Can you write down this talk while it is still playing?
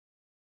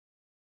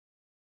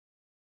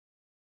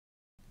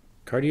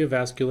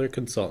Cardiovascular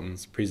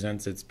Consultants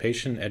presents its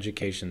Patient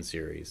Education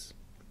Series.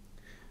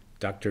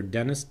 Dr.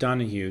 Dennis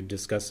Donohue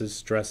discusses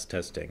stress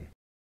testing.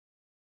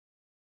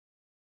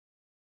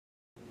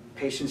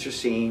 Patients are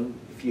seen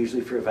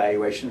usually for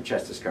evaluation of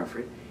chest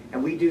discomfort,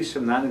 and we do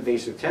some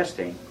non-invasive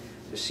testing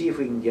to see if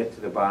we can get to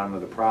the bottom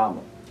of the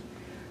problem.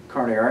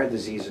 Coronary artery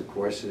disease, of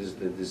course, is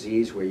the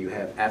disease where you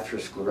have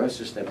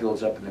atherosclerosis that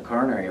builds up in the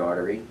coronary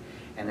artery,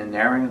 and the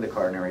narrowing of the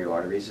coronary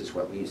arteries is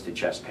what leads to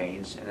chest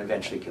pains and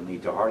eventually can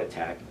lead to a heart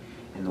attack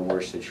in the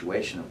worst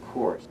situation, of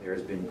course. There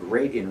has been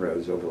great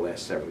inroads over the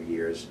last several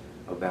years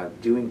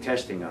about doing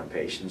testing on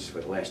patients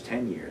for the last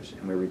 10 years,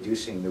 and we're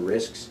reducing the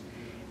risks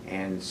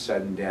and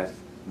sudden death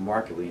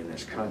markedly in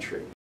this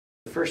country.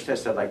 The first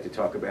test I'd like to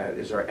talk about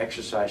is our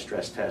exercise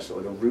stress test,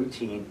 or the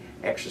routine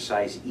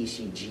exercise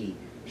ECG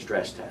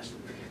stress test.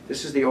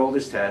 This is the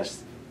oldest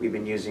test we've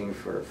been using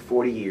for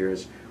 40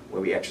 years,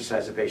 where we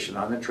exercise a patient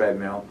on the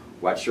treadmill,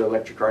 watch their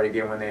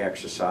electrocardiogram when they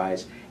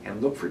exercise, and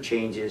look for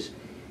changes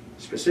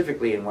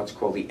specifically in what's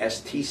called the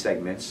ST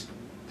segments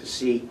to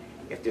see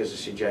if there's a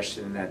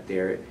suggestion that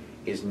there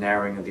is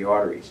narrowing of the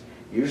arteries.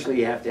 Usually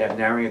you have to have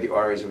narrowing of the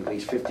arteries of at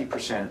least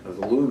 50% of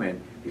the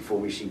lumen before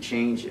we see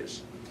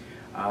changes.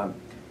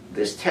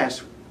 This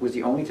test was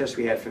the only test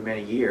we had for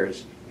many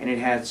years, and it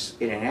has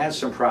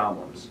some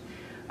problems.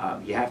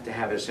 You have to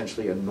have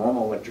essentially a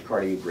normal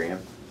electrocardiogram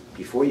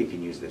before you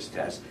can use this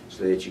test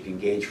so that you can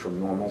gauge from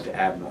normal to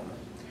abnormal.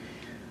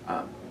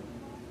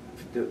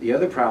 The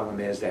other problem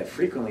is that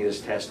frequently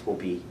this test will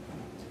be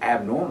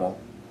abnormal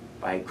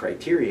by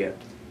criteria,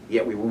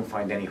 yet we won't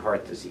find any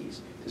heart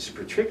disease. This is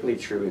particularly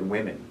true in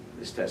women.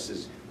 This test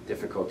is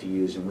difficult to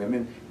use in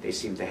women. They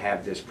seem to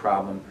have this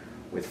problem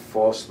with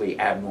falsely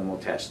abnormal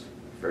tests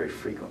very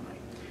frequently.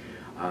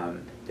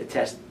 The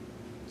test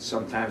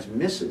sometimes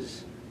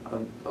misses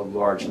a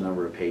large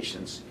number of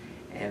patients,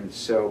 and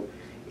so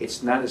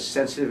it's not as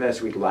sensitive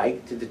as we'd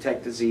like to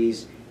detect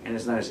disease, and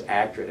it's not as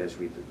accurate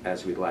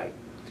as we'd like.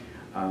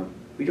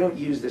 We don't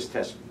use this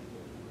test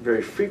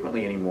very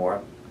frequently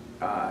anymore,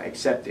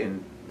 except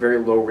in very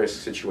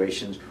low-risk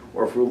situations,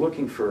 or if we're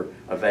looking for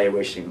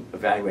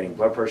evaluating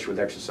blood pressure with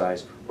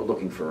exercise, or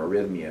looking for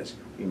arrhythmias,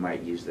 we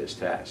might use this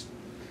test.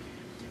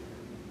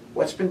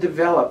 What's been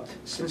developed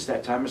since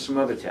that time are some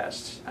other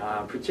tests,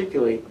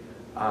 particularly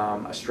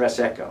a stress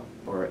echo,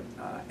 or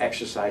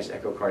exercise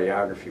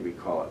echocardiography, we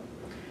call it.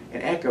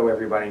 An echo,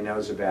 everybody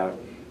knows about,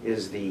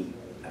 is the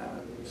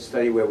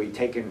study where we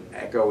take an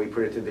echo, we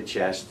put it to the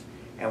chest,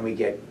 and we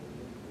get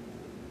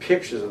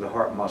pictures of the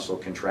heart muscle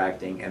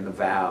contracting and the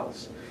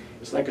valves.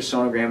 It's like a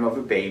sonogram of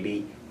a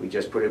baby. We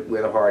just put it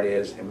where the heart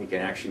is, and we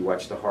can actually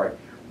watch the heart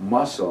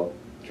muscle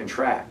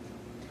contract.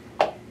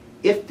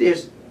 If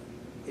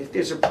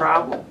there's a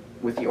problem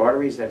with the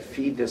arteries that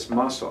feed this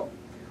muscle,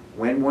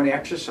 when one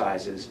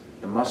exercises,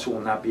 the muscle will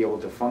not be able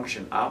to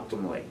function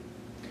optimally.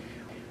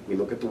 We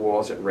look at the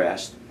walls at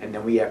rest, and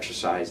then we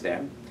exercise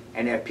them,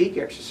 and at peak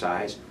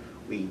exercise,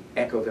 we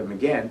echo them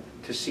again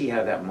to see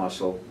how that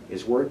muscle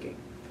is working.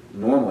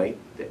 Normally,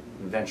 the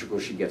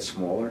ventricles should get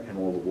smaller and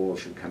all the walls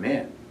should come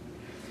in.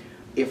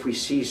 If we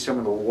see some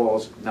of the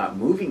walls not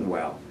moving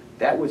well,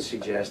 that would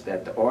suggest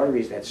that the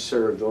arteries that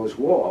serve those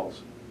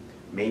walls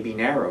may be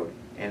narrowed,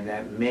 and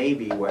that may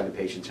be why the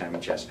patient's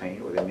having chest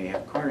pain, or they may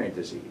have coronary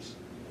disease.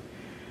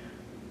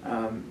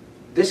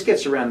 This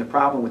gets around the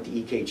problem with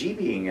the EKG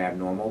being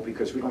abnormal,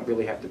 because we don't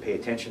really have to pay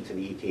attention to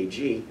the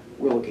EKG.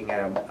 We're looking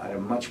at a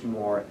much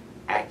more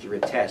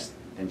accurate test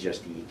than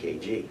just the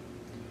EKG.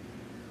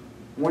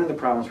 One of the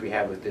problems we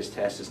have with this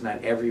test is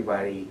not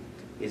everybody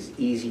is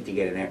easy to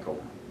get an echo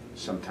on.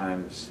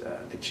 Sometimes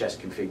the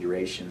chest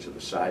configurations or the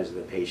size of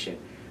the patient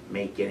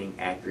make getting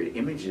accurate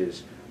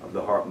images of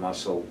the heart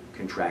muscle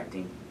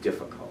contracting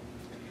difficult.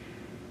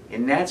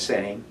 In that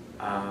setting,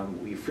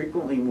 we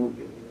frequently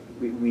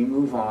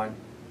move on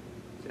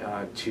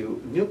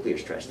to nuclear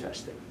stress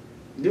testing.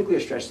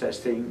 Nuclear stress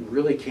testing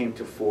really came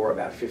to fore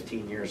about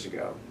 15 years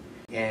ago,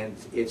 and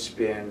it's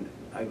been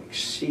an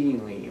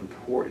exceedingly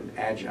important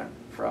adjunct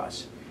for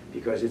us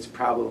because it's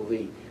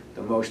probably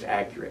the most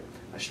accurate.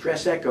 A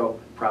stress echo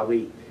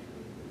probably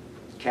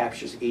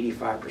captures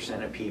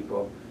 85% of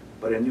people,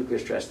 but a nuclear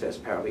stress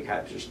test probably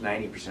captures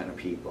 90% of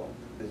people.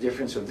 The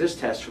difference of this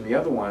test from the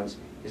other ones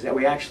is that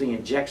we actually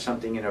inject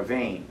something in a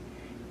vein.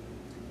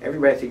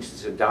 Everybody thinks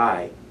it's a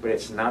dye, but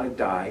it's not a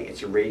dye.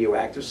 It's a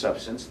radioactive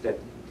substance that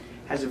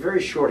has a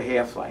very short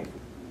half-life.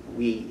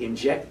 We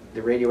inject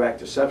the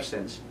radioactive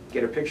substance,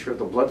 get a picture of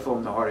the blood flow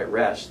in the heart at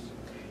rest,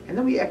 and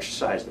then we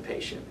exercise the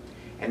patient.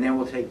 And then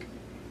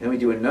we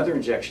do another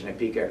injection at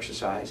peak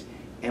exercise,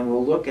 and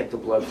we'll look at the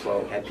blood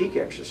flow at peak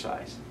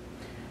exercise.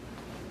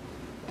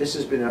 This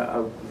has been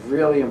a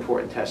really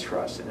important test for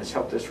us, and it's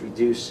helped us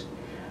reduce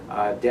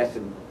death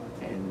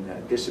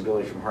and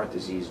disability from heart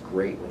disease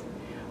greatly.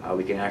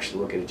 We can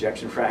actually look at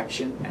ejection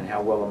fraction and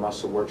how well a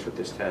muscle works with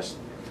this test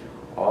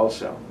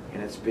also,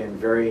 and it's been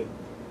very,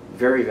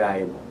 very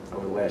valuable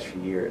over the last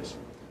few years.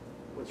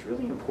 What's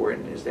really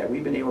important is that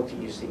we've been able to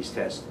use these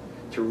tests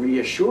to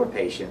reassure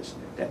patients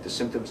that the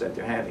symptoms that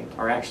they're having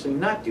are actually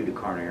not due to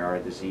coronary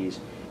artery disease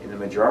in the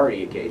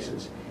majority of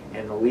cases,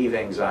 and relieve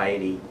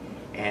anxiety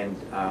and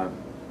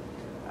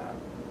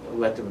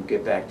let them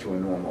get back to a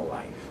normal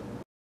life.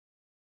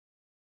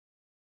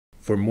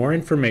 For more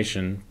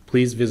information,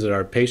 please visit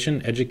our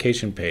patient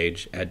education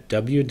page at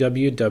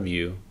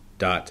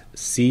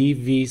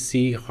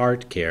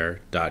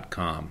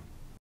www.cvcheartcare.com.